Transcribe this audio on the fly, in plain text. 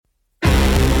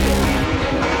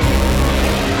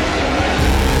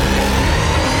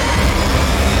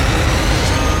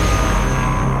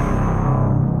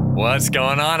What's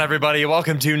going on, everybody?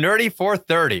 Welcome to Nerdy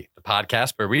 430, the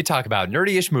podcast where we talk about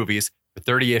nerdy-ish movies for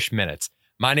 30-ish minutes.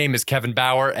 My name is Kevin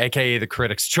Bauer, a.k.a. the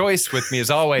Critic's Choice. With me, as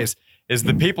always, is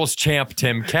the People's Champ,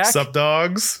 Tim Keck. Sup,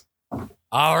 dogs?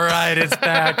 All right, it's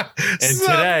back. And Sup,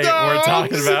 today, dogs? we're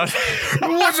talking about...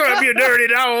 What's up, you dirty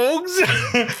dogs?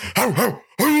 Ho, ho,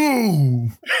 ho.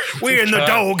 We're in the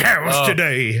doghouse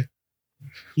today.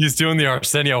 He's doing the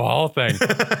Arsenio Hall thing.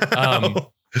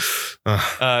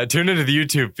 Tune into the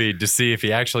YouTube feed to see if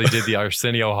he actually did the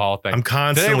Arsenio Hall thing. I'm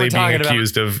constantly being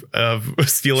accused of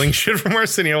stealing shit from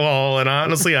Arsenio Hall, and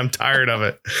honestly, I'm tired of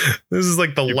it. This is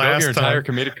like the last your time. entire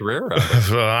comedic career.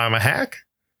 I'm a hack.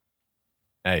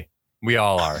 Hey, we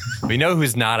all are. We know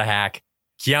who's not a hack.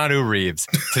 Keanu Reeves.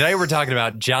 Today we're talking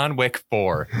about John Wick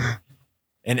 4,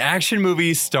 an action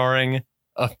movie starring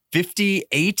a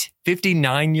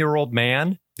 59-year-old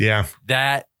man. Yeah.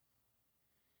 That,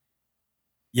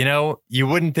 you know, you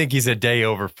wouldn't think he's a day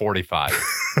over 45.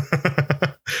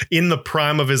 In the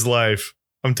prime of his life.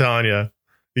 I'm telling you,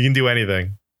 he can do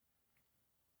anything.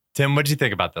 Tim, what'd you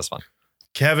think about this one?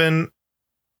 Kevin,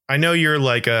 I know you're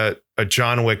like a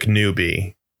John Wick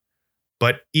newbie,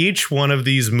 but each one of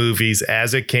these movies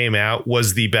as it came out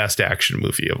was the best action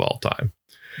movie of all time.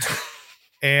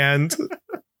 And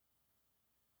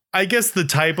I guess the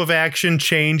type of action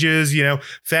changes, you know,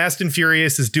 Fast and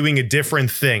Furious is doing a different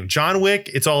thing. John Wick,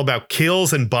 it's all about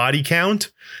kills and body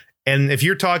count. And if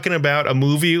you're talking about a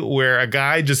movie where a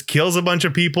guy just kills a bunch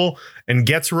of people and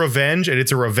gets revenge and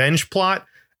it's a revenge plot,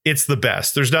 it's the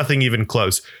best. There's nothing even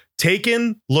close.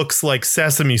 Taken looks like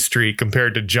Sesame Street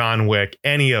compared to John Wick,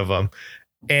 any of them.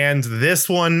 And this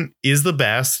one is the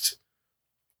best.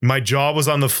 My jaw was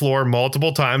on the floor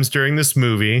multiple times during this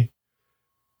movie.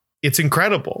 It's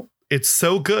incredible. It's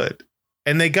so good.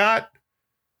 And they got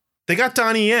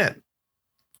Donnie Yen.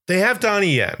 They have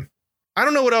Donnie Yen. I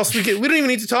don't know what else we don't even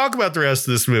need to talk about the rest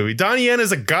of this movie. Donnie Yen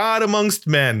is a god amongst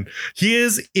men. He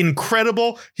is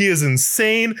incredible. He is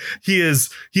insane. He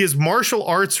is martial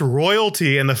arts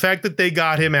royalty. And the fact that they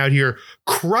got him out here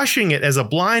crushing it as a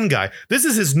blind guy. This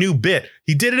is his new bit.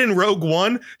 He did it in Rogue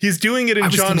One. He's doing it in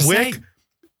John Wick.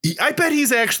 I bet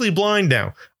he's actually blind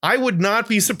now. I would not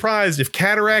be surprised if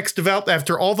cataracts developed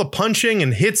after all the punching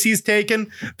and hits he's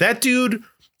taken. That dude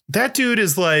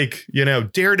is like, you know,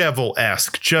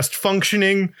 Daredevil-esque, just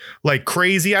functioning like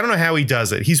crazy. I don't know how he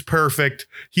does it. He's perfect.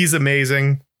 He's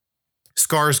amazing.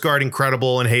 Skarsgård,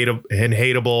 incredible and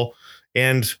hateable.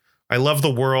 And I love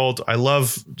the world. I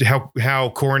love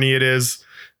how corny it is.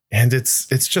 And it's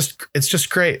just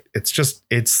great. It's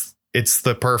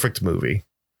the perfect movie.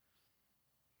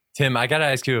 Tim, I got to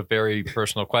ask you a very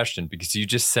personal question because you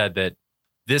just said that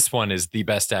this one is the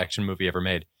best action movie ever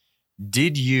made.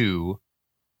 Did you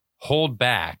hold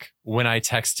back when I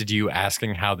texted you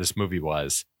asking how this movie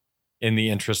was in the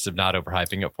interest of not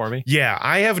overhyping it for me? Yeah,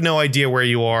 I have no idea where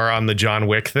you are on the John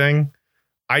Wick thing.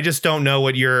 I just don't know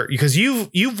what because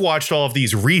you've watched all of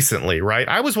these recently, right?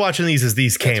 I was watching these as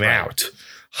these came out,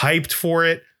 hyped for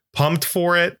it, pumped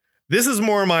for it. This is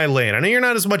more my lane. I know you're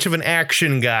not as much of an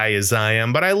action guy as I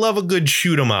am, but I love a good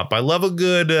shoot 'em up. I love a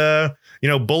good,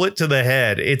 bullet to the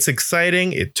head. It's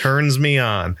exciting. It turns me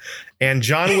on. And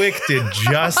John Wick did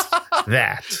just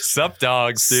that. Sup,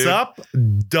 dogs, dude. Sup,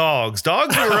 dogs.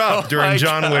 Dogs were up during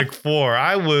John Wick 4.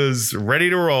 I was ready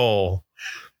to roll.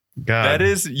 God. That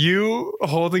is, you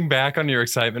holding back on your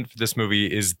excitement for this movie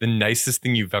is the nicest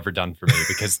thing you've ever done for me.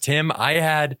 Because, Tim, I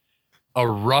had a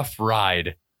rough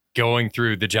ride going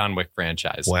through the John Wick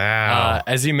franchise. Wow.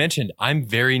 As you mentioned, I'm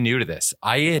very new to this.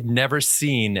 I had never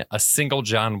seen a single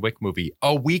John Wick movie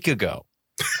a week ago.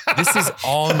 This is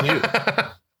all new.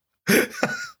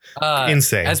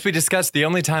 Insane. As we discussed, the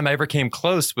only time I ever came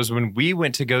close was when we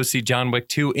went to go see John Wick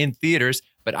 2 in theaters,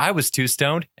 but I was too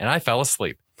stoned and I fell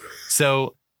asleep.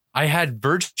 So I had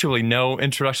virtually no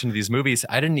introduction to these movies.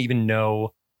 I didn't even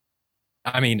know.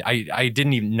 I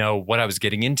didn't even know what I was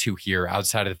getting into here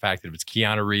outside of the fact that it was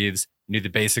Keanu Reeves, knew the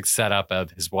basic setup of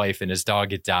his wife and his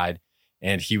dog had died,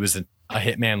 and he was a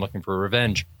hitman looking for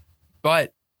revenge.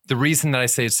 But the reason that I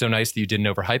say it's so nice that you didn't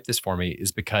overhype this for me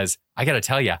is because I got to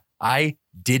tell you, I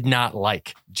did not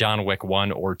like John Wick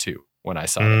 1 or 2 when I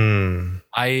saw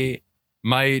it.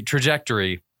 My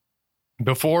trajectory,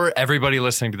 before everybody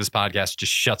listening to this podcast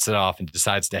just shuts it off and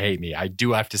decides to hate me, I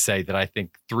do have to say that I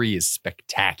think 3 is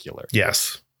spectacular.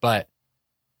 Yes. But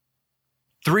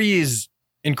 3 is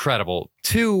incredible.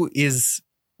 2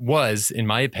 was, in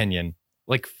my opinion,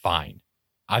 like fine.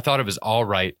 I thought it was all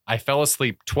right. I fell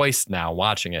asleep twice now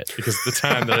watching it because the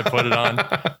time that I put it on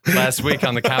last week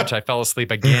on the couch, I fell asleep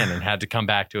again and had to come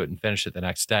back to it and finish it the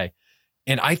next day.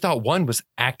 And I thought 1 was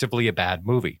actively a bad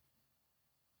movie.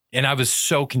 And I was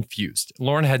so confused.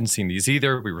 Lauren hadn't seen these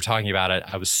either. We were talking about it.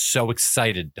 I was so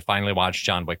excited to finally watch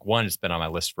John Wick 1. It's been on my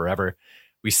list forever.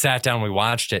 We sat down, we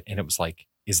watched it, and it was like,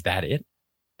 is that it?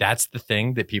 That's the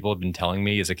thing that people have been telling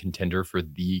me is a contender for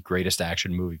the greatest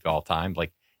action movie of all time.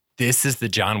 Like, this is the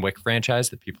John Wick franchise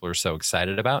that people are so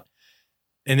excited about.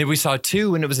 And then we saw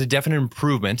 2, and it was a definite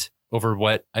improvement over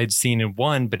what I'd seen in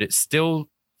 1, but it still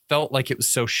felt like it was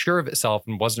so sure of itself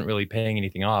and wasn't really paying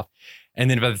anything off. And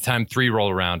then by the time 3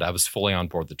 rolled around, I was fully on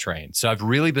board the train. So I've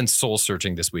really been soul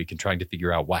searching this week and trying to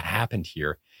figure out what happened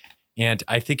here. And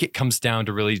I think it comes down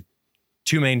to really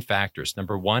 2 main factors.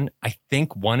 Number 1, I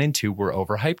think 1 and 2 were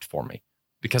overhyped for me.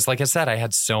 Because like I said, I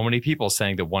had so many people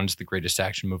saying that 1's the greatest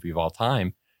action movie of all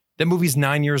time. That movie's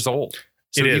 9 years old.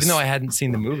 So even though I hadn't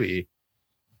seen the movie,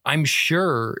 I'm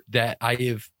sure that I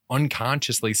have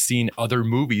unconsciously seen other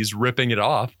movies ripping it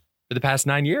off for the past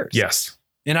 9 years. Yes.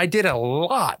 And I did a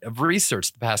lot of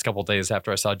research the past couple of days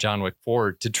after I saw John Wick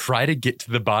 4 to try to get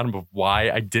to the bottom of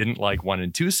why I didn't like 1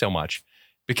 and 2 so much,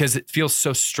 because it feels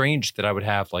so strange that I would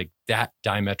have like that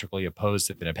diametrically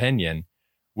opposed of an opinion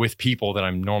with people that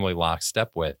I'm normally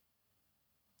lockstep with.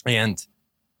 And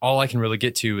all I can really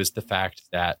get to is the fact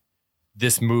that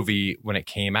this movie, when it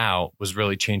came out, was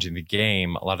really changing the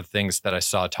game. A lot of things that I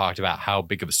saw talked about how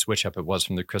big of a switch up it was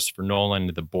from the Christopher Nolan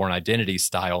to the Bourne Identity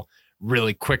style,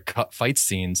 really quick cut fight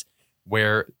scenes,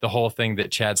 where the whole thing that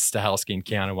Chad Stahelski and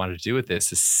Keanu wanted to do with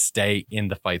this is stay in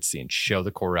the fight scene, show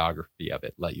the choreography of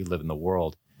it, let you live in the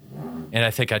world. And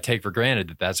I think I take for granted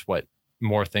that that's what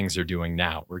more things are doing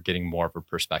now. We're getting more of a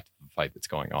perspective of the fight that's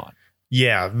going on.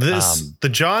 Yeah, the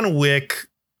John Wick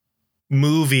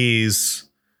movies,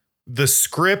 the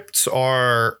scripts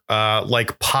are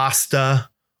like pasta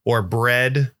or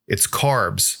bread. It's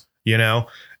carbs, you know?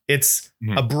 It's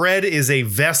a bread is a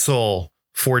vessel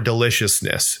for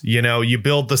deliciousness. You know, you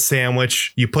build the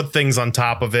sandwich, you put things on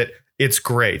top of it. It's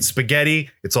great. Spaghetti,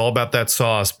 it's all about that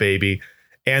sauce, baby.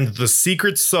 And the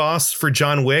secret sauce for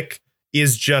John Wick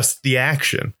is just the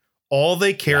action. All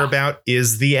they care about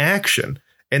is the action.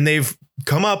 And they've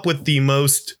come up with the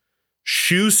most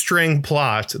shoestring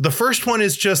plot. The first one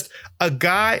is just a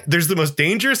guy. There's the most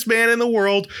dangerous man in the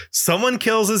world. Someone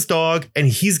kills his dog and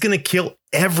he's going to kill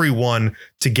everyone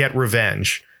to get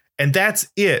revenge. And that's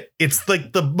it. It's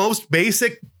like the most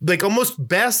basic, like almost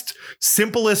best,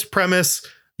 simplest premise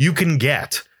you can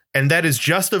get. And that is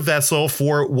just a vessel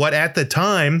for what at the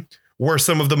time were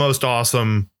some of the most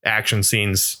awesome action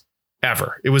scenes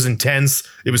ever. It was intense.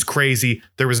 It was crazy.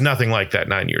 There was nothing like that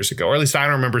 9 years ago, or at least I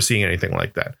don't remember seeing anything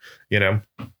like that, you know.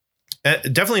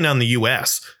 Definitely not in the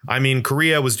US. I mean,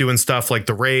 Korea was doing stuff like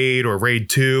The Raid or Raid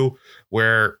 2,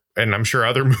 where, and I'm sure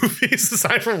other movies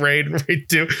aside from Raid and Raid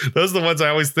 2, those are the ones I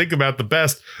always think about the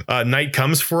best. Night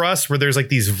Comes for Us, where there's like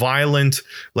these violent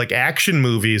like action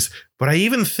movies. But I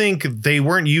even think they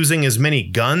weren't using as many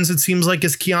guns, it seems like,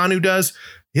 as Keanu does.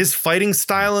 His fighting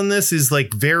style in this is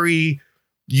like very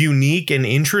unique and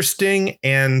interesting,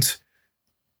 and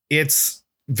it's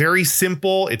very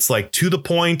simple. It's like to the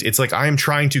point. It's like, I am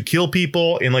trying to kill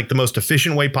people in like the most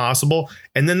efficient way possible.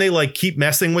 And then they like keep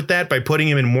messing with that by putting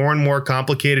him in more and more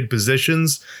complicated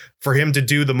positions for him to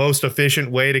do the most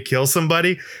efficient way to kill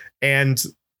somebody. And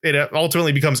it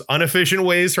ultimately becomes inefficient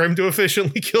ways for him to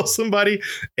efficiently kill somebody.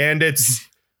 And it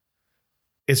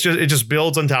just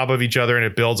builds on top of each other, and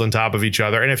it builds on top of each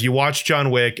other. And if you watch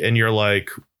John Wick and you're like,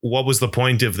 what was the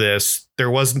point of this?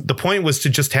 The point was to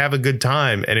just have a good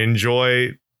time and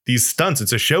enjoy these stunts.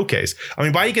 It's a showcase. I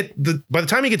mean, by the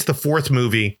time you get to the fourth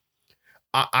movie,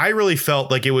 I really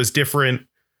felt like it was different.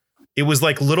 It was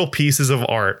like little pieces of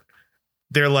art.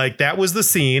 They're like, that was the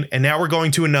scene, and now we're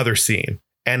going to another scene,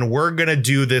 and we're going to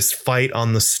do this fight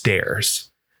on the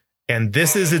stairs. And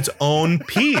this is its own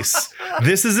piece.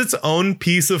 This is its own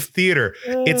piece of theater.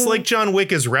 It's like John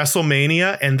Wick is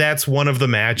WrestleMania, and that's one of the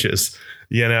matches.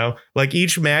 You know, like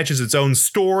each match is its own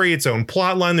story, its own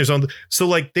plot line. So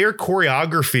like their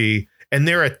choreography and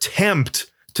their attempt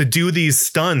to do these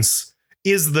stunts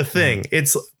is the thing.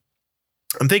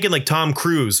 I'm thinking like Tom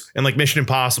Cruise and like Mission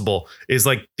Impossible is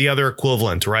like the other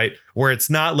equivalent, right? Where it's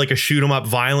not like a shoot 'em up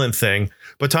violent thing,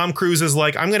 but Tom Cruise is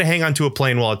like, I'm going to hang onto a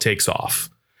plane while it takes off.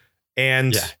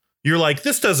 And you're like,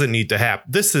 this doesn't need to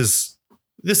happen. This is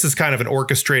kind of an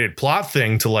orchestrated plot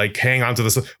thing to like hang on to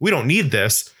this. We don't need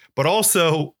this. But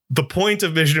also the point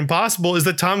of Mission Impossible is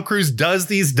that Tom Cruise does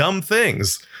these dumb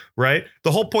things, right?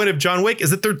 The whole point of John Wick is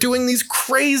that they're doing these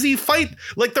crazy fight,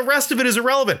 like the rest of it is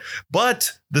irrelevant. But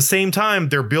at the same time,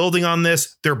 they're building on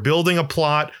this. They're building a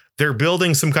plot. They're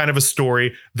building some kind of a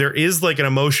story. There is like an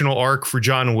emotional arc for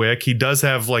John Wick. He does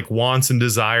have like wants and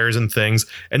desires and things.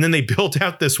 And then they built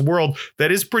out this world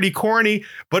that is pretty corny,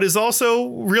 but is also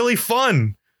really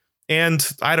fun. And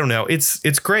I don't know.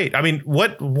 It's great. I mean,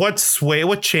 what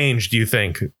change do you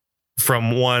think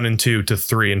from 1 and 2 to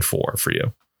 3 and 4 for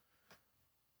you?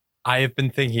 I have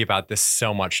been thinking about this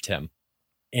so much, Tim,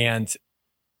 and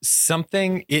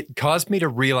it caused me to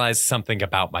realize something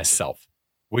about myself,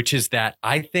 which is that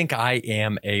I think I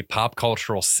am a pop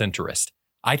cultural centrist.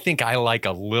 I think I like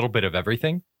a little bit of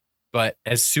everything, but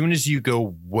as soon as you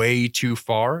go way too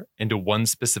far into one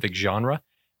specific genre,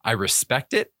 I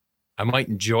respect it. I might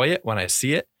enjoy it when I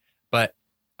see it, but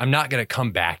I'm not going to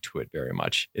come back to it very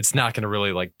much. It's not going to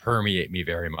really like permeate me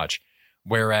very much.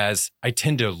 Whereas I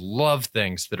tend to love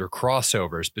things that are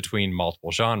crossovers between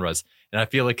multiple genres. And I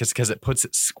feel like it's because it puts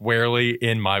it squarely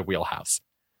in my wheelhouse.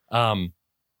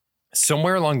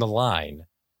 Somewhere along the line,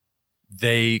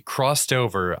 they crossed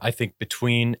over, I think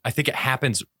it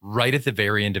happens right at the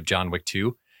very end of John Wick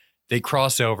 2. They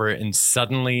cross over and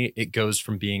suddenly it goes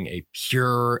from being a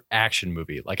pure action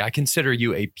movie. Like I consider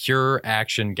you a pure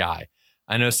action guy.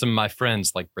 I know some of my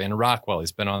friends like Brandon Rockwell,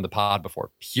 he's been on the pod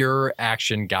before, pure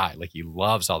action guy. Like he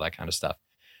loves all that kind of stuff.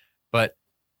 But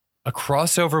a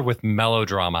crossover with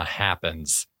melodrama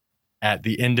happens at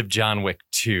the end of John Wick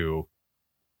 2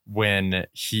 when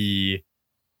he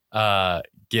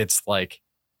gets like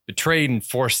betrayed and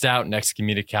forced out and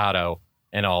excommunicado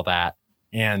and all that.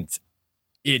 And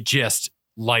it just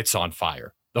lights on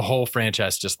fire. The whole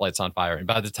franchise just lights on fire. And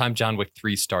by the time John Wick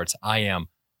 3 starts, I am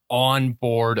on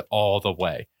board all the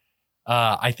way.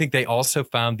 I think they also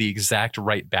found the exact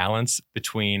right balance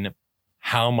between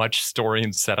how much story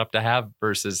and setup to have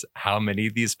versus how many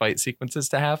of these fight sequences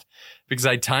to have. Because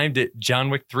I timed it. John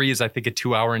Wick 3 is, I think, a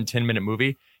 2 hour and 10-minute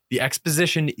movie. The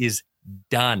exposition is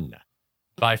done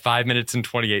by 5 minutes and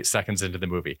 28 seconds into the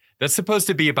movie. That's supposed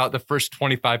to be about the first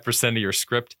 25% of your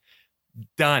script.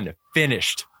 Done,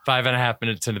 finished. 5.5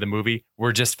 minutes into the movie,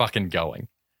 we're just fucking going.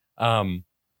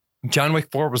 John Wick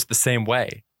 4 was the same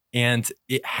way. And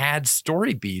it had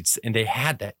story beats and they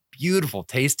had that beautiful,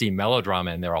 tasty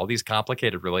melodrama and there are all these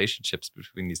complicated relationships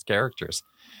between these characters.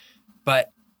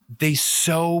 But they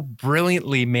so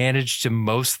brilliantly managed to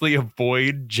mostly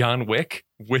avoid John Wick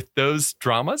with those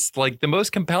dramas. Like the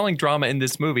most compelling drama in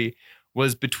this movie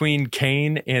was between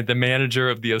Kane and the manager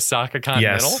of the Osaka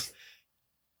Continental. Yes.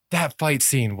 That fight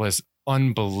scene was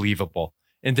unbelievable.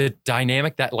 And the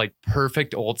dynamic, that like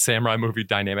perfect old samurai movie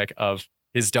dynamic of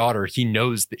his daughter, he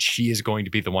knows that she is going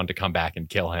to be the one to come back and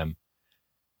kill him.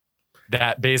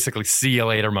 That basically see you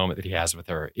later moment that he has with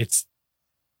her.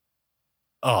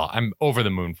 I'm over the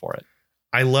moon for it.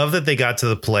 I love that they got to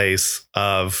the place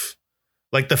of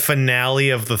like the finale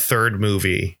of the third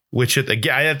movie, which at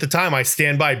the time I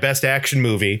stand by best action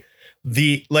movie.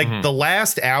 The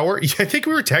last hour, I think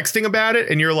we were texting about it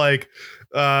and you're like,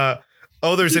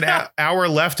 there's an hour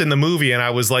left in the movie. And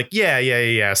I was like,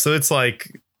 yeah. So it's like,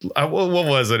 what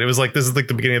was it? It was like, this is like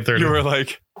the beginning of the third. You were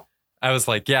like, I was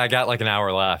like, yeah, I got like an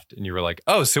hour left. And you were like,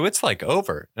 oh, so it's like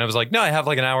over. And I was like, no, I have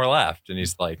like an hour left. And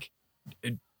he's like,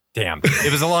 damn.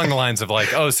 It was along the lines of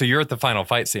like, oh, so you're at the final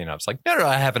fight scene. I was like, no,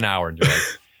 I have an hour. And you're like,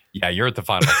 yeah, you're at the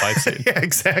final fight scene. Yeah,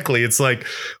 exactly. It's like,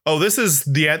 oh, this is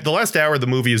the last hour of the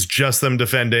movie is just them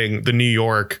defending the New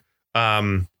York.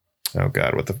 Oh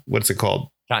God, what's it called?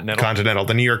 Continental,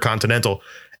 the New York Continental.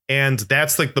 And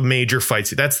that's like the major fight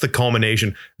scene. That's the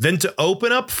culmination. Then to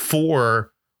open up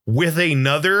 4 with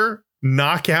another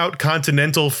knockout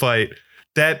Continental fight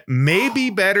that may be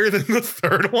better than the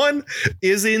third one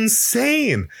is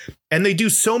insane. And they do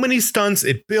so many stunts.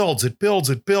 It builds.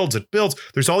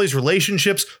 There's all these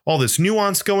relationships, all this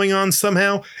nuance going on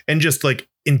somehow, and just like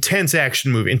intense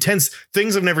action movie, intense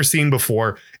things I've never seen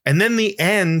before. And then the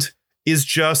end is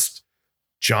just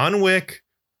John Wick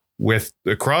with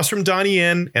across from Donnie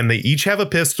Yen, and they each have a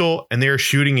pistol and they're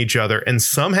shooting each other. And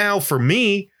somehow for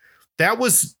me, that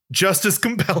was just as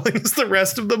compelling as the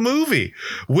rest of the movie,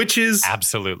 which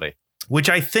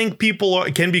I think people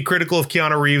can be critical of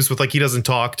Keanu Reeves with like, he doesn't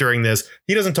talk during this.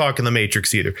 He doesn't talk in The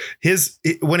Matrix either.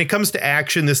 When it comes to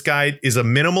action, this guy is a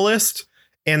minimalist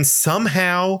and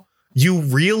somehow you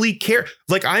really care.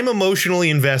 Like I'm emotionally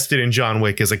invested in John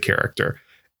Wick as a character.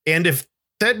 And if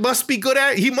that must be good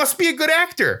at. He must be a good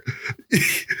actor,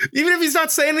 even if he's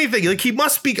not saying anything. Like he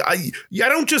must be. I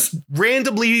don't just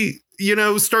randomly,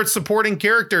 start supporting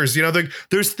characters.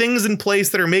 There's things in place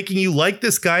that are making you like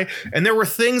this guy, and there were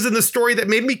things in the story that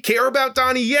made me care about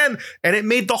Donnie Yen, and it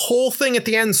made the whole thing at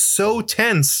the end so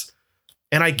tense.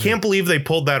 And I can't believe they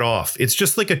pulled that off. It's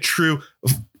just like a true.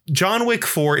 John Wick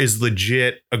 4 is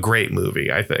legit a great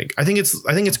movie. I think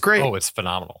it's great. Oh, it's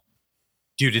phenomenal.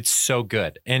 Dude, it's so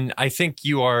good. And I think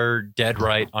you are dead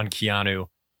right on Keanu.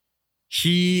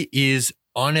 He is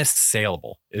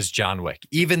unassailable as John Wick.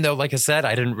 Even though, like I said,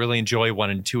 I didn't really enjoy 1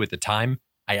 and 2 at the time.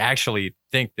 I actually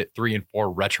think that 3 and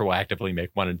 4 retroactively make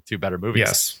 1 and 2 better movies.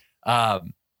 Yes.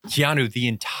 Keanu, the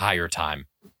entire time,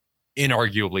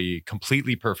 inarguably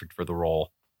completely perfect for the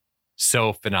role.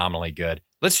 So phenomenally good.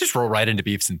 Let's just roll right into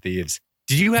beefs and thieves.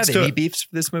 Did you have any beefs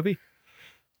for this movie?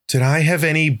 Did I have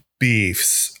any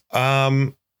beefs?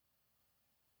 I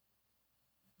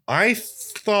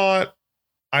thought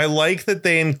I like that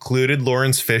they included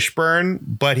Lawrence Fishburne,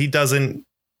 but he doesn't.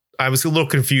 I was a little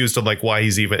confused on like why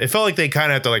he's even. It felt like they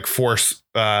kind of had to like force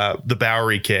the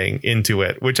Bowery King into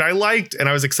it, which I liked, and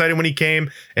I was excited when he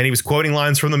came and he was quoting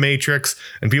lines from The Matrix,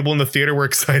 and people in the theater were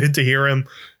excited to hear him.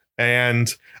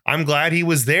 And I'm glad he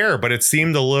was there, but it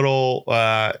seemed a little.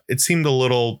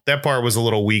 That part was a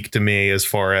little weak to me as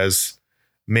far as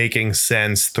making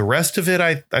sense. The rest of it,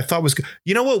 I thought was good.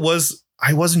 You know what was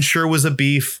I wasn't sure was a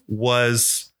beef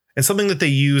was, and something that they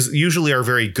usually are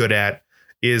very good at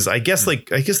is I guess they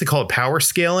call it power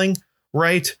scaling,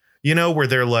 right? You know, where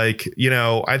they're like, you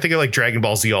know, I think I like Dragon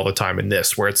Ball Z all the time in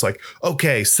this, where it's like,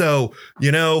 okay, so,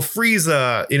 you know,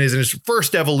 Frieza in his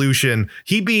first evolution,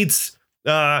 he beats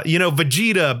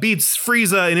Vegeta beats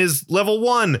Frieza in his level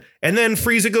 1, and then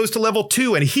Frieza goes to level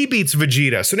 2 and he beats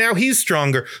Vegeta. So now he's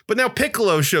stronger, but now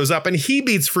Piccolo shows up and he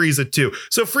beats Frieza too.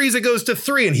 So Frieza goes to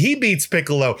 3 and he beats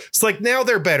Piccolo. It's like, now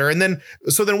they're better. And then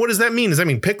what does that mean? Does that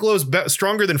mean Piccolo's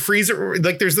stronger than Frieza?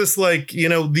 Like there's this like, you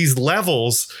know, these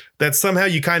levels that somehow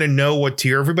you kind of know what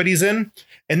tier everybody's in.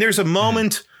 And there's a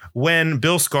moment when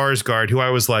Bill Skarsgård, who I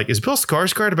was like, is Bill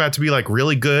Skarsgård about to be like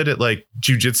really good at like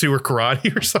jujitsu or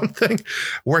karate or something,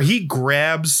 where he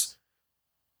grabs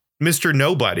Mr.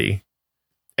 Nobody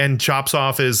and chops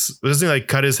off doesn't he like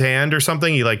cut his hand or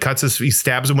something? He like he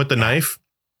stabs him with the knife.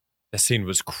 The scene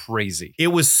was crazy. It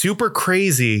was super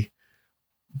crazy,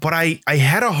 but I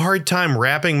had a hard time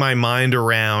wrapping my mind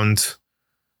around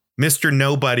Mr.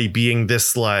 Nobody being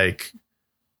this like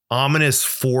ominous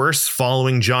force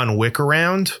following John Wick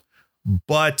around,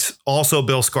 but also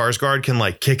Bill Skarsgård can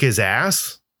like kick his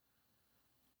ass,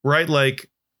 right? Like,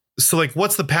 so like,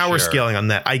 what's the power scaling on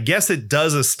that? I guess it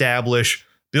does establish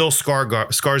Bill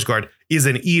Skarsgård is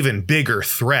an even bigger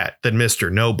threat than Mr.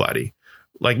 Nobody.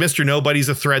 Like Mr. Nobody's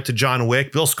a threat to John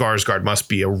Wick. Bill Skarsgård must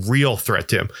be a real threat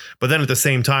to him. But then at the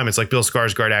same time, it's like Bill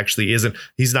Skarsgård actually isn't.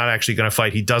 He's not actually going to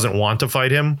fight. He doesn't want to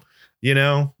fight him, you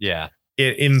know? Yeah.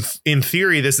 In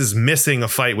theory, this is missing a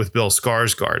fight with Bill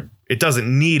Skarsgård. It doesn't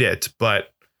need it,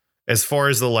 but as far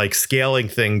as the like scaling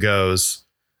thing goes,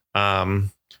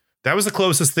 that was the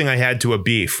closest thing I had to a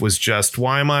beef. Was just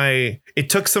it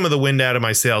took some of the wind out of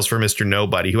my sails for Mr.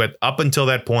 Nobody, who had up until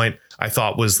that point I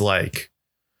thought was like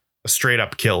a straight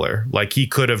up killer. Like he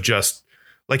could have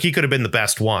been the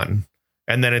best one,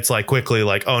 and then it's like quickly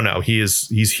like, oh no, he's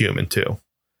human too,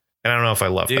 and I don't know if I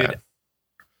love that.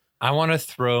 I want to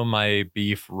throw my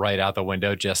beef right out the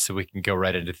window just so we can go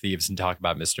right into thieves and talk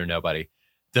about Mr. Nobody.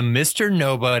 The Mr.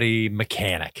 Nobody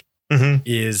mechanic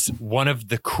is one of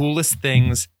the coolest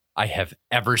things I have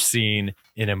ever seen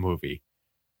in a movie.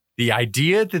 The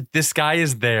idea that this guy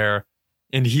is there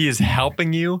and he is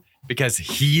helping you because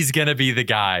he's going to be the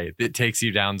guy that takes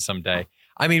you down someday.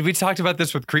 I mean, we talked about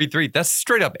this with Creed 3. That's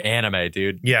straight up anime,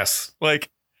 dude. Yes.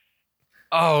 Like,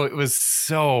 oh, it was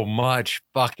so much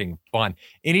fucking fun.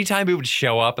 Anytime he would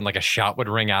show up and like a shot would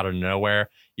ring out of nowhere,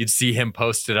 you'd see him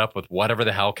posted up with whatever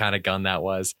the hell kind of gun that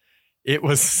was. It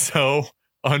was so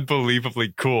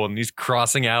unbelievably cool. And he's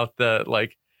crossing out the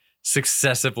like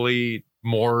successively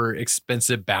more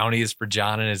expensive bounties for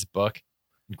John in his book.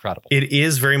 Incredible. It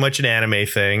is very much an anime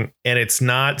thing, and it's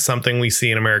not something we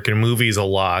see in American movies a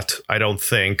lot, I don't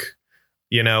think.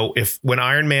 You know, when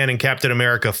Iron Man and Captain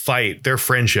America fight, their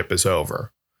friendship is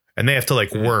over and they have to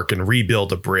like work and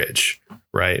rebuild a bridge.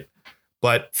 Right.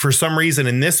 But for some reason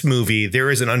in this movie,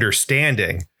 there is an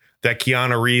understanding that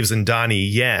Keanu Reeves and Donnie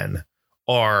Yen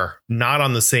are not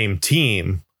on the same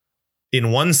team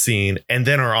in one scene and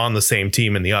then are on the same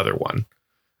team in the other one.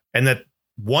 And that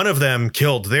one of them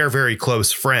killed their very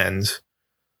close friend.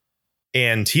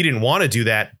 And he didn't want to do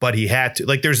that, but he had to.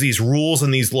 Like, there's these rules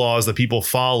and these laws that people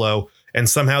follow. And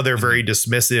somehow they're very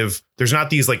dismissive. There's not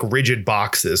these like rigid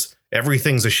boxes.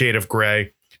 Everything's a shade of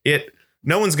gray.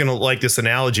 No one's going to like this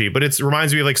analogy, but it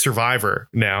reminds me of like Survivor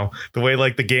now, the way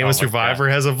like the game of Survivor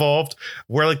has evolved,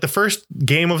 where like the first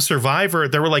game of Survivor,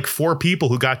 there were like 4 people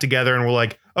who got together and were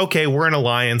like, OK, we're an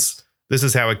alliance. This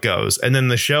is how it goes. And then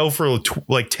the show for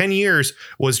like 10 years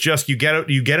was just you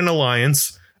get an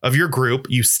alliance. of your group.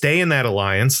 You stay in that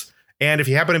alliance. And if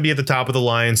you happen to be at the top of the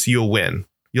alliance, you'll win.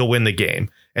 You'll win the game.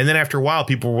 And then after a while,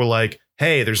 people were like,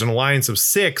 hey, there's an alliance of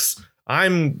 6.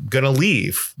 I'm going to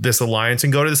leave this alliance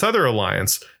and go to this other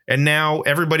alliance. And now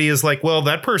everybody is like, well,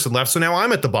 that person left. So now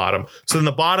I'm at the bottom. So then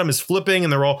the bottom is flipping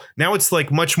and they're all now it's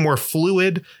like much more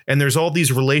fluid. And there's all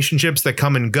these relationships that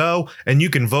come and go. And you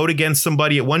can vote against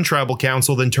somebody at one tribal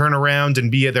council, then turn around and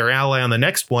be their ally on the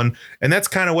next one. And that's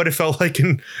kind of what it felt like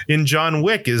in John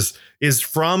Wick is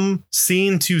from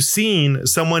scene to scene.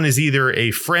 Someone is either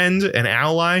a friend, an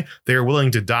ally. They're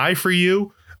willing to die for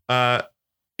you.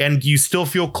 And you still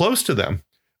feel close to them.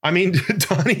 I mean,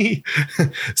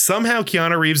 somehow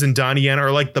Keanu Reeves and Donnie Yen are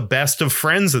like the best of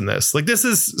friends in this. Like this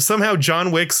is somehow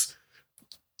John Wick's,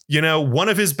 one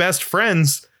of his best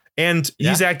friends. And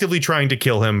he's actively trying to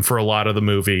kill him for a lot of the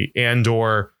movie and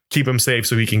or keep him safe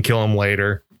so he can kill him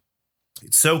later.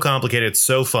 It's so complicated. It's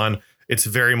so fun. It's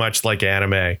very much like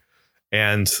anime.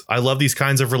 And I love these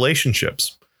kinds of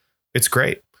relationships. It's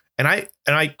great. And I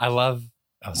love,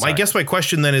 I guess my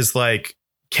question then is like,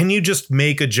 can you just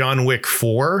make a John Wick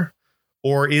 4?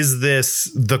 Or is this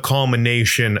the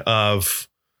culmination of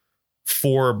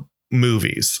 4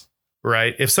 movies,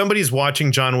 right? If somebody's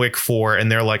watching John Wick 4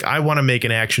 and they're like, I want to make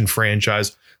an action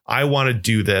franchise, I want to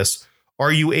do this.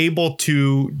 Are you able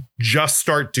to just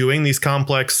start doing these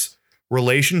complex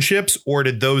relationships? Or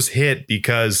did those hit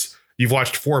because you've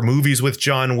watched 4 movies with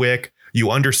John Wick?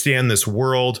 You understand this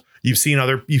world. You've seen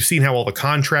how all the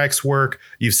contracts work.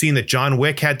 You've seen that John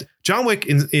Wick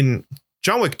in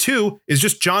John Wick 2 is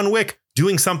just John Wick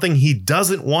doing something he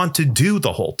doesn't want to do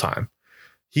the whole time.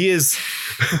 He is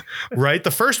right. The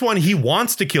first one, he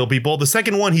wants to kill people. The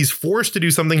second one, he's forced to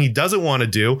do something he doesn't want to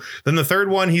do. Then the third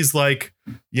one, he's like,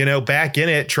 back in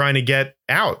it, trying to get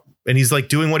out. And he's like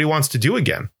doing what he wants to do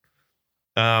again.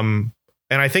 And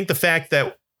I think the fact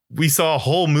that we saw a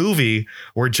whole movie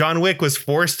where John Wick was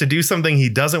forced to do something he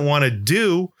doesn't want to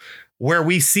do, where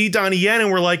we see Donnie Yen and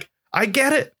we're like, I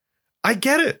get it.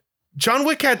 John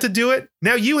Wick had to do it.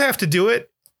 Now you have to do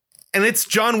it. And it's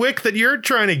John Wick that you're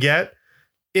trying to get.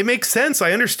 It makes sense.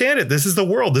 I understand it. This is the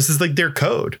world. This is like their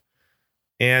code.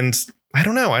 And I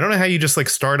don't know. How you just like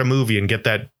start a movie and get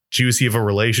that juicy of a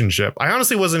relationship. I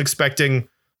honestly wasn't expecting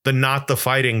the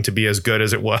fighting to be as good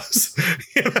as it was,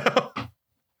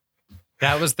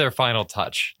 That was their final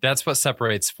touch. That's what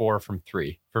separates 4 from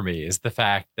 3 for me, is the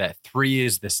fact that 3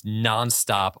 is this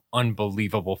nonstop,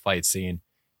 unbelievable fight scene.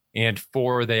 And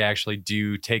 4, they actually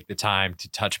do take the time to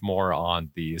touch more on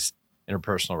these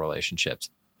interpersonal relationships.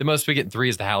 The most we get in 3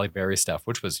 is the Halle Berry stuff,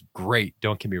 which was great.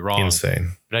 Don't get me wrong.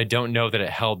 Insane. But I don't know that it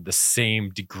held the same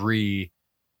degree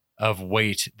of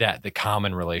weight that the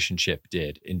Common relationship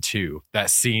did in 2.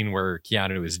 That scene where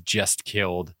Keanu is just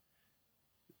killed.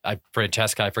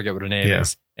 Francesca, I forget what her name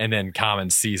is. And then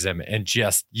Common sees him and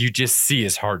you just see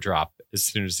his heart drop as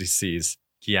soon as he sees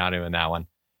Keanu in that one.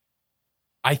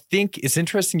 I think it's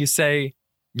interesting you say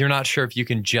you're not sure if you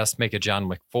can just make a John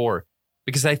Wick 4,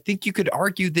 because I think you could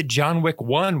argue that John Wick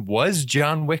 1 was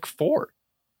John Wick 4.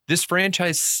 This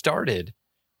franchise started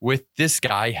with this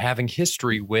guy having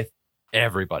history with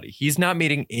everybody. He's not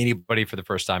meeting anybody for the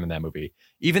first time in that movie.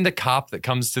 Even the cop that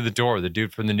comes to the door, the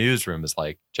dude from the newsroom, is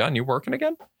like, John, you working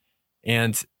again?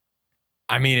 And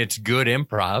I mean, it's good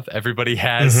improv. Everybody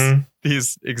has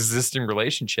these existing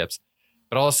relationships,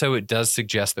 but also it does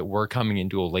suggest that we're coming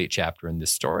into a late chapter in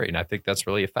this story. And I think that's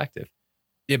really effective.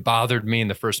 It bothered me in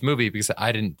the first movie because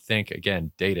I didn't think,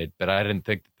 again, dated, but I didn't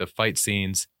think that the fight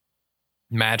scenes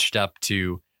matched up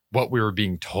to what we were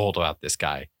being told about this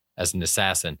guy as an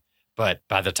assassin. But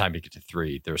by the time you get to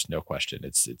 3, there's no question.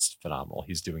 It's phenomenal.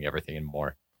 He's doing everything and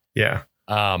more. Yeah.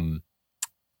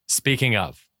 Speaking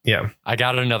of, I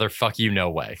got another fuck you, no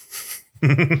way.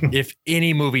 If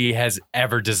any movie has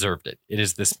ever deserved it, it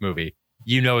is this movie.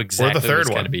 You know exactly what it's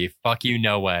going to be. Fuck you,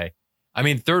 no way. I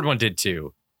mean, third one did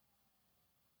too.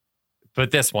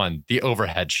 But this one, the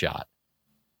overhead shot.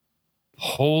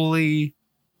 Holy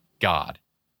God.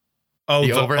 Oh,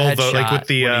 the overhead shot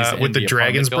like with the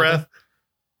dragon's breath.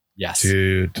 Yes.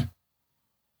 Dude.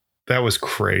 That was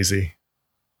crazy.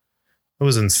 It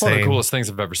was insane. One of the coolest things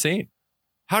I've ever seen.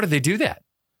 How did they do that?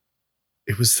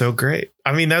 It was so great.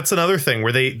 I mean, that's another thing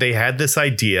where they had this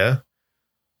idea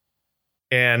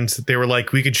and they were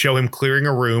like, we could show him clearing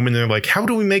a room. And they're like, how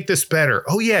do we make this better?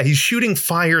 Oh, yeah, he's shooting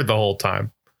fire the whole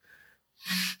time.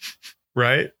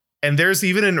 Right. And there's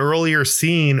even an earlier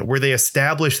scene where they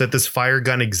establish that this fire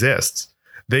gun exists.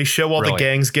 They show all the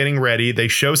gangs getting ready. They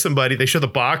show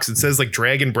the box. It says like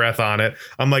dragon breath on it.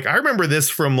 I'm like, I remember this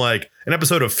from like an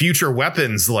episode of Future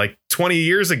Weapons like 20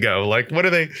 years ago. Like, what are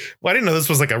they? Well, I didn't know this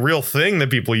was like a real thing that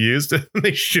people used.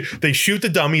 They shoot the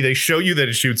dummy. They show you that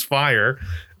it shoots fire.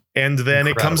 And then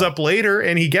It comes up later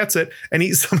and he gets it. And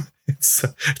it's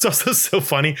also so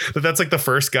funny that that's like the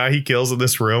first guy he kills in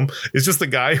this room is just the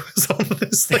guy who's on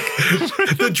this, like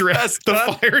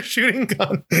the fire shooting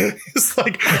gun. It's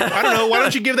like, I don't know. Why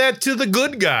don't you give that to the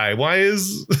good guy? Why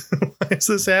is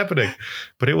this happening?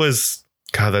 But it was,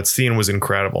 God, that scene was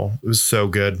incredible. It was so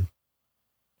good.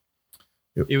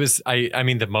 It was, I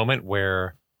mean, the moment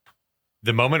where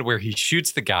he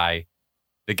shoots the guy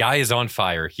is on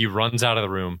fire. He runs out of the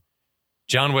room.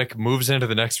 John Wick moves into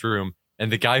the next room,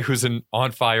 and the guy who's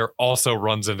on fire also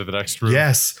runs into the next room.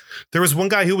 Yes. There was one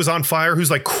guy who was on fire who's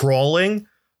like crawling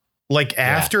like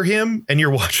after him, and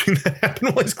you're watching that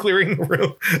happen while he's clearing the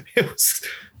room.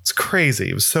 It's crazy.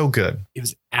 It was so good. It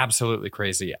was absolutely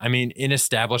crazy. I mean, in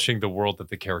establishing the world that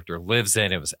the character lives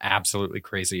in, it was absolutely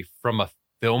crazy. From a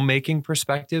filmmaking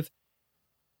perspective,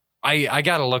 I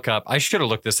got to look up. I should have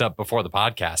looked this up before the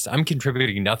podcast. I'm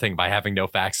contributing nothing by having no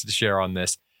facts to share on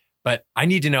this, but I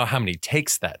need to know how many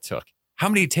takes that took. How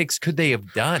many takes could they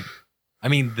have done? I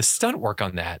mean, the stunt work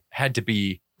on that had to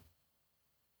be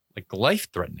like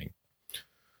life-threatening.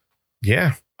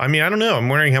 Yeah. I mean, I don't know. I'm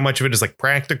wondering how much of it is like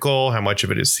practical, how much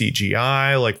of it is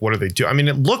CGI. Like, what do they do? I mean,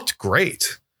 it looked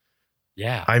great.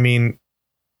 Yeah. I mean,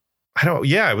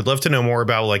 I would love to know more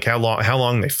about like how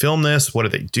long they film this. What do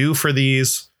they do for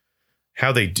these?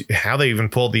 How they even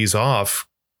pull these off,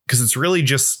 because it's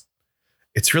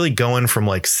really going from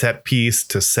like set piece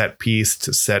to set piece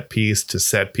to set piece to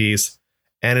set piece,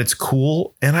 and it's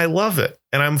cool and I love it,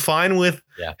 and I'm fine with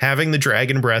having the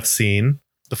dragon breath scene,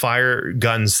 the fire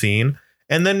gun scene,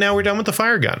 and then now we're done with the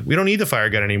fire gun. We don't need the fire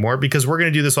gun anymore because we're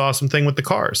going to do this awesome thing with the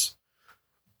cars.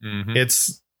 Mm-hmm.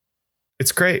 It's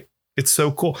great. It's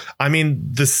so cool. I mean,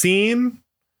 the scene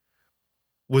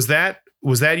was that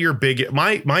your big,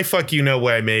 my fuck you no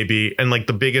way maybe, and like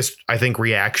the biggest I think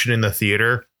reaction in the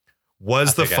theater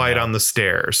was the fight on the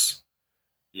stairs.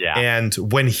 Yeah. And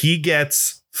when he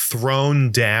gets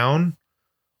thrown down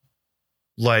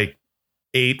like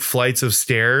 8 flights of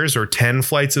stairs or 10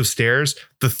 flights of stairs,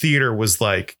 the theater was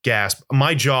like gasp.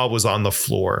 My jaw was on the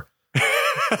floor.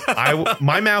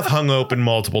 My mouth hung open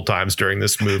multiple times during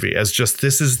this movie as just,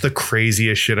 this is the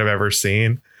craziest shit I've ever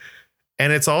seen.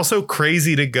 And it's also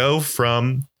crazy to go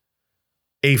from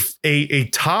a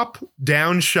top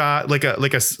down shot, like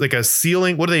a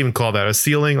ceiling. What do they even call that? A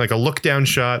ceiling, like a look down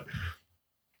shot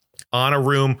on a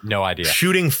room. No idea.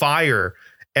 Shooting fire.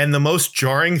 And the most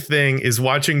jarring thing is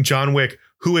watching John Wick,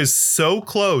 who is so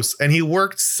close and he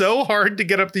worked so hard to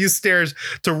get up these stairs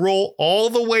to roll all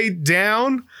the way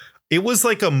down. It was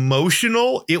like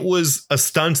emotional. It was a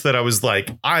stunt that I was like,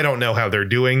 I don't know how they're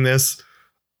doing this.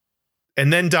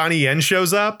 And then Donnie Yen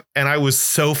shows up and I was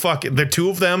so the two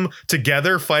of them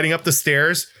together fighting up the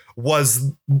stairs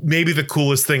was maybe the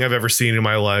coolest thing I've ever seen in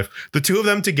my life. The two of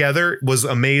them together was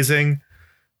amazing.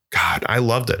 God, I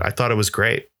loved it. I thought it was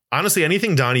great. Honestly,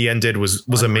 anything Donnie Yen did was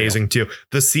amazing too.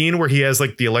 The scene where he has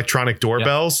like the electronic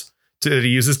doorbells that he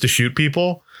uses to shoot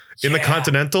people in the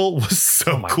Continental was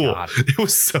so cool. God. It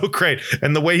was so great.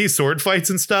 And the way he sword fights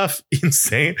and stuff,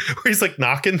 insane. Where he's like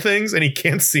knocking things and he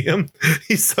can't see him.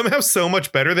 He's somehow so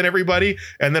much better than everybody.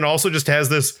 And then also just has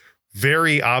this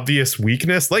very obvious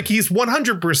weakness. Like he's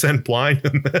 100% blind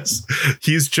in this.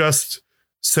 He's just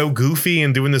so goofy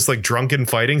and doing this like drunken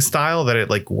fighting style that it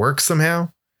like works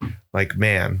somehow. Like,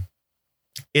 man,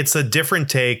 it's a different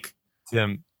take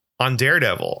on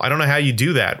Daredevil. I don't know how you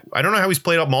do that. I don't know how he's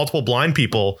played up multiple blind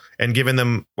people and given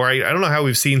them, or I don't know how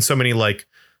we've seen so many like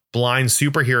blind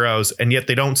superheroes and yet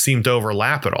they don't seem to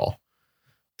overlap at all.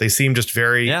 They seem just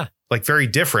very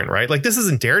different, right? Like this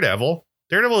isn't Daredevil.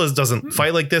 Daredevil doesn't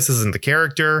fight like this. Isn't the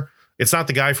character. It's not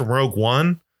the guy from Rogue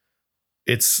One.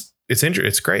 It's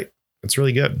great. It's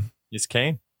really good. He's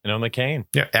Kane and only Kane.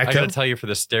 Yeah. I got to tell you for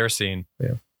the stair scene.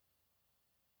 Yeah.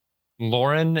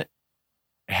 Lauren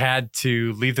had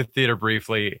to leave the theater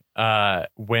briefly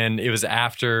when it was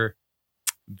after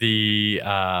the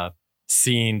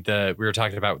scene that we were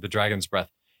talking about with the dragon's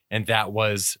breath. And that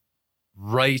was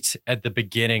right at the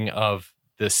beginning of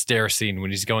the stair scene when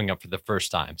he's going up for the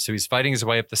first time. So he's fighting his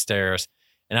way up the stairs.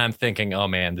 And I'm thinking, oh,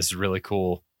 man, this is really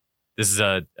cool. This is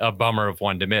a bummer of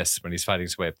one to miss when he's fighting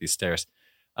his way up these stairs.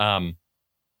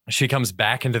 She comes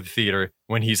back into the theater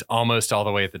when he's almost all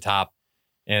the way at the top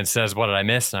and says, what did I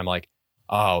miss? And I'm like,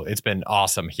 oh, it's been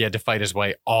awesome. He had to fight his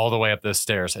way all the way up those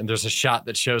stairs. And there's a shot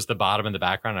that shows the bottom in the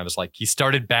background. I was like, he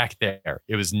started back there.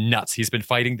 It was nuts. He's been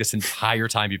fighting this entire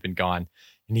time you've been gone.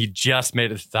 And he just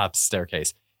made it to the top of the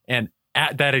staircase. And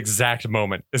at that exact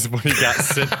moment is when he got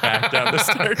sent back down the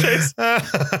staircase.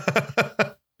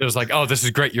 It was like, oh, this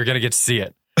is great. You're going to get to see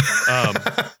it. They'll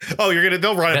run it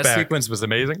back. That sequence was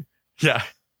amazing. Yeah.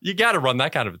 You got to run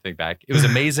that kind of a thing back. It was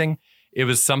amazing. It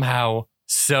was somehow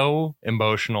so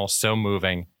emotional, so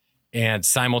moving, and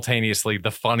simultaneously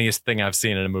the funniest thing I've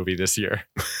seen in a movie this year.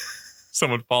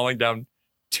 Someone falling down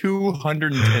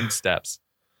 210 steps.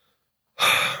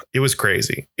 It was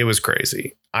crazy.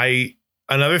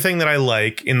 Another thing that I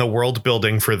like in the world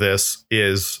building for this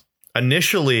is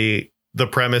initially the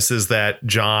premise is that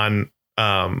John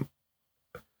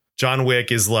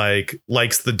Wick is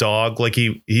likes the dog. Like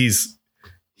he's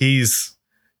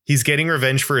getting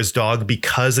revenge for his dog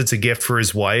because it's a gift for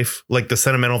his wife. Like the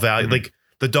sentimental value, like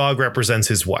the dog represents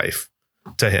his wife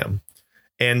to him.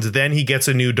 And then he gets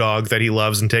a new dog that he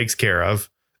loves and takes care of.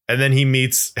 And then he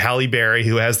meets Halle Berry,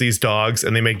 who has these dogs,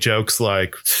 and they make jokes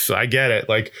like, I get it.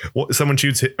 Like someone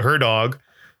shoots her dog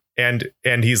and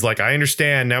he's like, I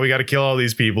understand. Now we got to kill all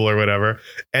these people or whatever.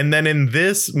 And then in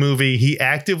this movie, he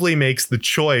actively makes the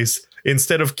choice.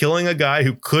 Instead of killing a guy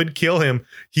who could kill him,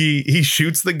 he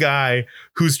shoots the guy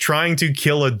who's trying to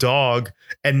kill a dog.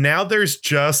 And now there's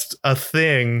just a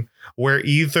thing where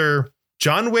either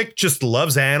John Wick just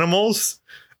loves animals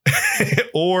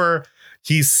or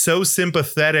he's so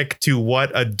sympathetic to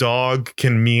what a dog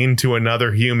can mean to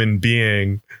another human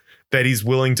being that he's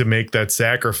willing to make that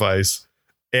sacrifice.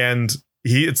 And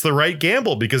it's the right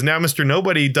gamble because now Mr.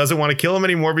 Nobody doesn't want to kill him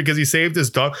anymore because he saved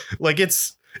his dog. Like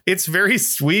it's very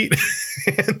sweet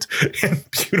and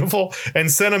beautiful and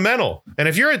sentimental. And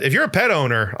if you're a pet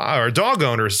owner or a dog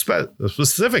owner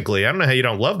specifically, I don't know how you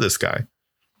don't love this guy.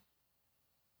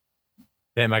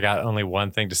 Damn, I got only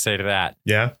one thing to say to that.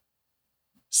 Yeah.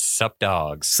 Sup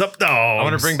dogs. Sup dogs. I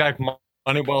want to bring back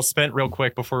Money Well Spent real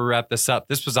quick before we wrap this up.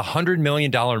 This was $100 million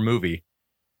movie.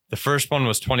 The first one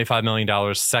was $25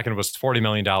 million. Second was $40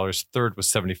 million. Third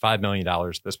was $75 million.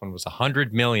 This one was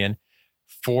 $100 million.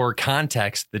 For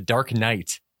context, The Dark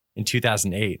Knight in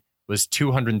 2008 was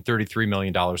 $233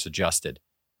 million adjusted.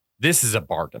 This is a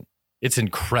bargain. It's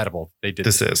incredible. They did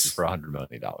this for $100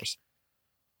 million.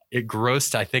 It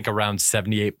grossed, I think, around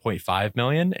 $78.5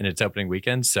 million in its opening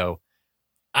weekend. So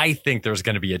I think there's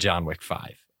going to be a John Wick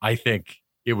 5. I think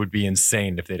it would be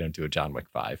insane if they don't do a John Wick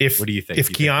 5. What do you think? If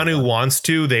Keanu wants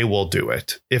to, they will do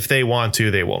it. If they want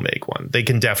to, they will make one. They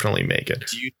can definitely make it.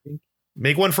 Do you think?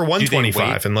 Make one for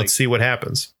 125 and let's see what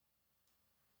happens.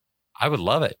 I would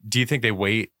love it. Do you think they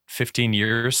wait 15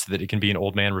 years so that it can be an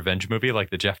old man revenge movie like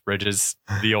the Jeff Bridges,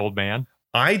 The Old Man?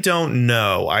 I don't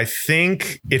know. I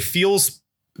think this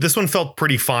one felt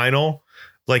pretty final.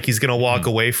 Like he's going to walk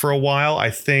away for a while. I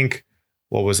think,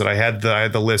 what was it? I had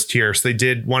the list here. So they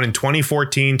did one in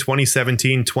 2014,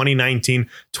 2017, 2019,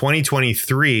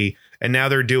 2023. And now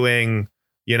they're doing,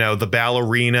 the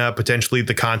Ballerina, potentially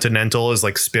the Continental is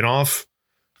like spinoff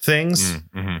things.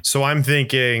 So I'm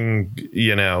thinking,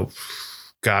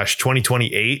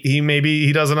 2028,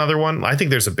 he does another one. I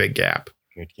think there's a big gap.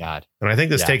 Good God. And I think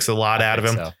this takes a lot out of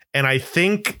him. So. And I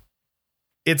think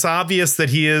it's obvious that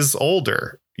he is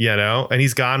older, and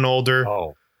he's gotten older.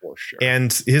 Oh, for sure.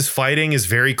 And his fighting is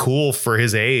very cool for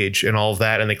his age and all of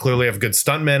that. And they clearly have good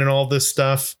stuntmen and all this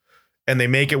stuff. And they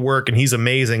make it work, and he's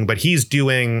amazing, but he's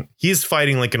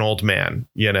fighting like an old man,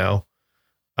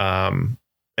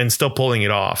 and still pulling it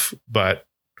off. But,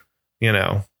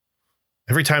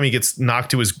 every time he gets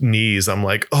knocked to his knees, I'm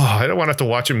like, oh, I don't want to have to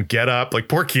watch him get up. Like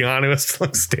poor Keanu has to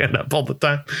like stand up all the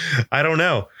time. I don't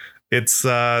know. It's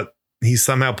he's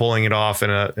somehow pulling it off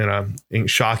in a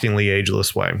shockingly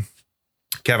ageless way.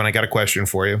 Kevin, I got a question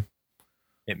for you.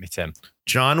 Hit me, Tim.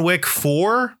 John Wick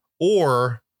 4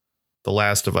 or The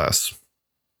Last of Us?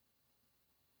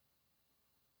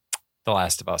 The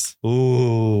Last of Us.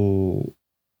 Ooh.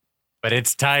 But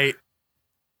it's tight.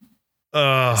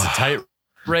 It's a tight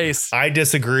race. I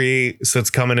disagree. So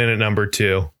it's coming in at number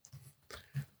 2.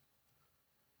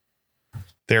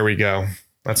 There we go.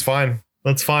 That's fine.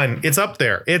 It's up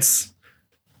there. It's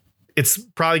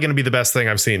probably going to be the best thing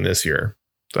I've seen this year.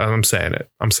 I'm saying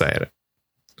it.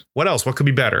 What else? What could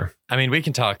be better? I mean, we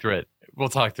can talk through it. We'll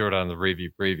talk through it on the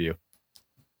review preview.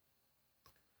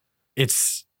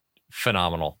 It's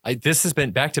phenomenal. This has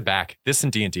been back to back. This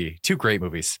and D&D. Two great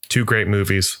movies.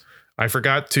 I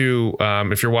forgot to,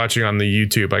 if you're watching on the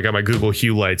YouTube, I got my Google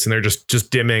Hue lights and they're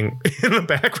just dimming in the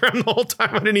background the whole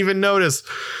time. I didn't even notice.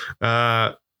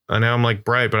 And now I'm like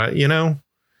bright, but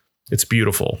it's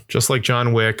beautiful. Just like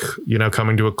John Wick,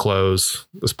 coming to a close.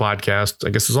 This podcast, I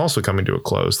guess, is also coming to a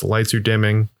close. The lights are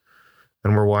dimming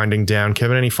and we're winding down.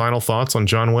 Kevin, any final thoughts on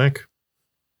John Wick?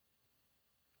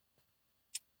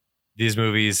 These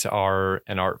movies are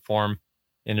an art form.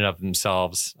 in and of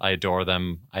themselves. I adore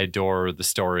them. I adore the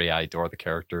story. I adore the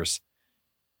characters.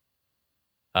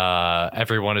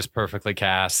 Everyone is perfectly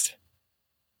cast.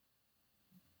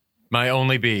 My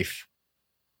only beef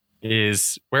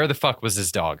is where the fuck was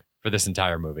his dog for this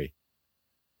entire movie?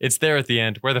 It's there at the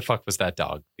end. Where the fuck was that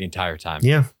dog the entire time?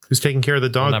 Yeah. Who's taking care of the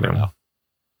dog? We'll never now? know.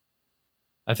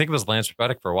 I think it was Lance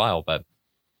Reddick for a while, but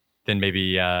then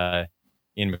maybe Ian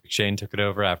McShane took it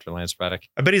over after Lance Reddick.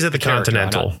 I bet he's at the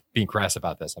Continental. I'm not being crass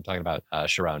about this. I'm talking about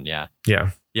Sharon. Yeah.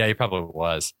 Yeah. Yeah, he probably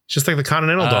was. It's just like the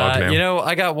Continental dog now. You know,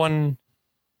 I got one.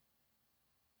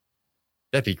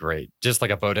 That'd be great. Just like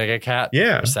a bodega cat.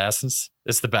 Yeah. For assassins.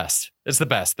 It's the best. It's the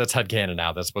best. That's headcanon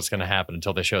now. That's what's going to happen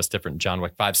until they show us different John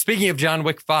Wick 5. Speaking of John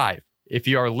Wick 5, if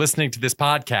you are listening to this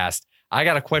podcast, I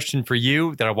got a question for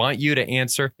you that I want you to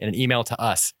answer in an email to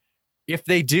us. If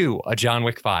they do a John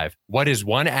Wick 5, what is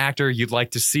one actor you'd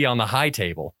like to see on the high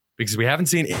table? Because we haven't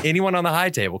seen anyone on the high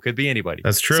table. Could be anybody.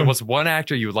 That's true. So what's one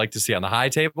actor you would like to see on the high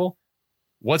table?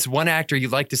 What's one actor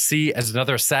you'd like to see as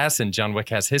another assassin John Wick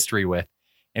has history with?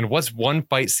 And what's one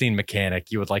fight scene mechanic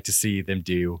you would like to see them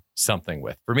do something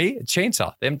with? For me, a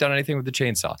chainsaw. They haven't done anything with the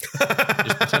chainsaw.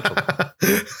 There's potential.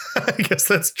 I guess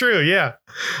that's true. Yeah.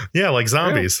 Yeah, like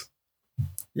zombies.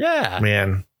 Yeah.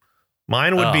 Man.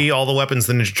 Mine would be all the weapons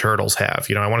the Ninja Turtles have.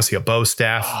 You know, I want to see a bow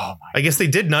staff. Oh I guess they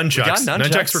did nunchucks.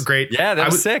 Nunchucks were great. Yeah,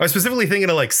 that was sick. I was specifically thinking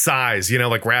of like size, you know,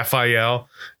 like Raphael.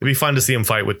 It'd be fun to see him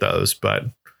fight with those. But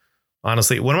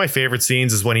honestly, one of my favorite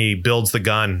scenes is when he builds the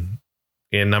gun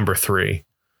in number 3.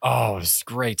 Oh, it's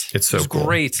great. It's so cool.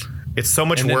 Great. It's so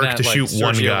much work to shoot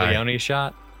one guy. Leone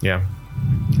shot. Yeah.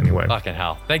 Anyway. Fucking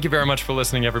hell. Thank you very much for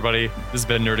listening, everybody. This has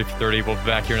been Nerdy for 30. We'll be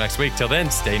back here next week. Till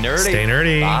then, stay nerdy. Stay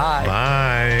nerdy. Bye.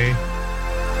 Bye.